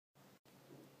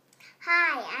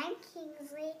Hi, I'm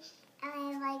Kingsley, and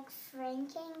I like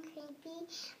FRANKENCREEPY.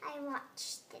 I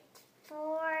watched it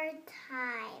 4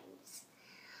 times.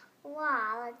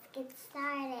 Wow, let's get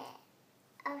started.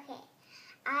 Okay,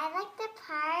 I like the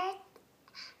part,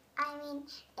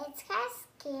 it's kind of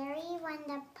scary when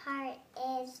the part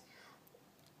is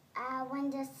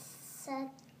when the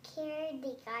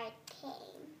security guard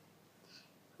came.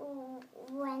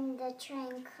 When the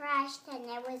train crashed and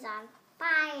it was on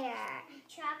fire.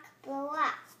 The truck blew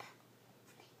up.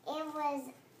 It was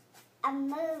a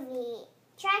movie.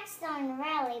 Trucks don't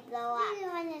really blow up.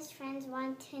 Even when his friends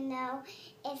want to know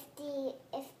if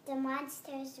the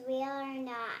monster's real or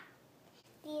not.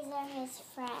 These are his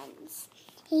friends.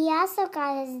 He also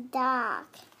got his dog.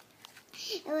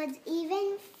 It was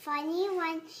even funny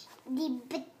when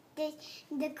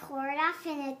the cord off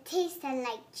and it tasted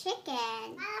like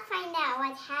chicken. I'll find out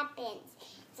what happens.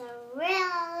 It's a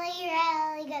really,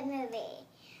 really good movie.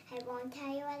 I won't tell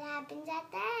you what happens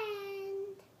at the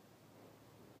end.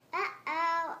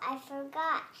 Uh-oh, I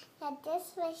forgot that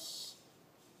this was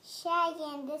Shaggy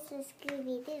and this was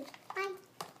Scooby-Doo. Bye.